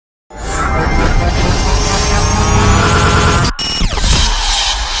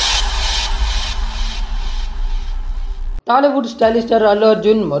Tollywood stylish star Allu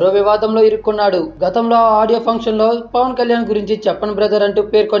Arjun మరో వివాదంలో ఇరుక్కున్నాడు. గతంలో ఆడియో ఫంక్షన్ లో పవన్ కళ్యాణ్ గురించి చెప్పను బ్రదర్ అంటూ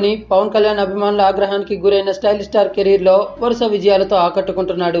పేర్కొని పవన్ కళ్యాణ్ అభిమానుల ఆగ్రహానికి గురైన స్టైలిష్ స్టార్ కెరీర్ లో వరుస విజయాలతో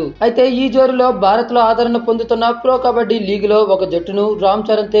ఆకట్టుకుంటున్నాడు. అయితే ఈ జోరులో భారత్ లో ఆదరణ పొందుతున్న ప్రో కబడ్డీ లీగ్ లో ఒక జట్టును రామ్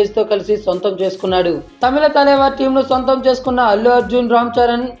చరణ్ తేజ్ తో కలిసి సొంతం చేసుకున్నాడు. తమిళ తలేవార్ టీం ను సొంతం చేసుకున్న అల్లు అర్జున్, రామ్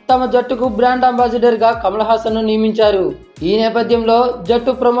చరణ్ తమ జట్టుకు బ్రాండ్ అంబాసిడర్ గా కమల్ హాసన్ ను నియమించారు. ఈ నేపథ్యంలో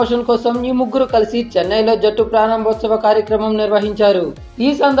జట్టు ప్రమోషన్ కోసం ఈ ముగ్గురు కలిసి చెన్నైలో జట్టు ప్రారంభోత్సవ కార్యక్రమం నిర్వహించారు. ఈ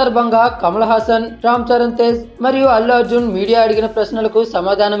సందర్భంగా కమల్ హాసన్, రామ్ చరణ్ తేజ్ మరియు అల్లు అర్జున్ మీడియా అడిగిన ప్రశ్నలకు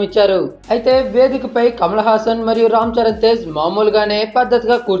సమాధానం ఇచ్చారు. అయితే వేదికపై కమల్ హాసన్ మరియు రామ్ చరణ్ తేజ్ మామూలుగానే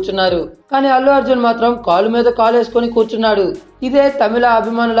పద్ధతిగా కూర్చున్నారు. కానీ అల్లు అర్జున్ మాత్రం కాలు మీద కాలేసుకొని కూర్చున్నాడు. ఇదే తమిళ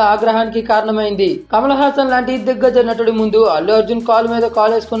అభిమానుల ఆగ్రహానికి కారణమైంది. కమల్ హాసన్ లాంటి దిగ్గజ నటుడి ముందు అల్లు అర్జున్ కాలు మీద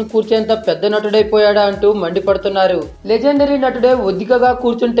కాలేసుకొని కూర్చేంత పెద్ద నటుడైపోయాడా అంటూ మండిపడుతున్నారు. లెజెండరీ నటుడే ఒద్దికగా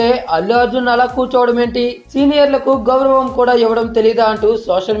కూర్చుంటే అల్లు అర్జున్ అలా కూర్చోవడం ఏంటి? సీనియర్లకు గౌరవం కూడా ఇవ్వడం తెలీదా అంటూ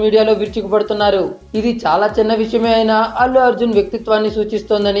సోషల్ మీడియాలో విరుచుకుపడుతున్నారు. ఇది చాలా చిన్న విషయమే అయినా అల్లు అర్జున్ వ్యక్తిత్వాన్ని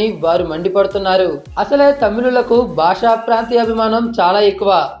సూచిస్తోందని వారు మండిపడుతున్నారు. అసలే తమిళులకు భాష, ప్రాంతీయ అభిమానం చాలా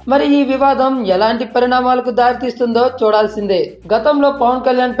ఎక్కువ. మరి ఈ వివాదం ఎలాంటి పరిణామాలకు దారితీస్తుందో చూడాల్సిందే. గతంలో పవన్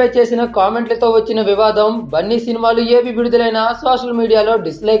కళ్యాణ్ పై చేసిన కామెంట్లతో వచ్చిన వివాదం బన్నీ సినిమాలు ఏవి విడుదలైనా సోషల్ మీడియాలో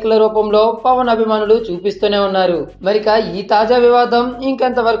డిస్లైక్ల రూపంలో పవన్ అభిమానులు చూపిస్తూనే ఉన్నారు. మరిక ఈ తాజా వివాదం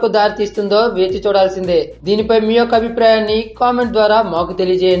ఇంకెంత వరకు దారితీస్తుందో వేచి చూడాల్సిందే. దీనిపై మీ యొక్క అభిప్రాయాన్ని కామెంట్ ద్వారా మాకు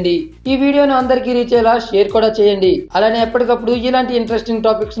తెలియజేయండి. ఈ వీడియోను అందరికీ రీచ్ అయ్యేలా షేర్ కూడా చేయండి. అలానే ఎప్పటికప్పుడు ఇలాంటి ఇంట్రెస్టింగ్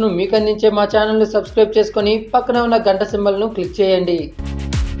టాపిక్స్ ను మీకు అందించే మా ఛానల్ ను సబ్స్క్రైబ్ చేసుకుని పక్కనే ఉన్న గంట సింబల్ ను క్లిక్ చేయండి.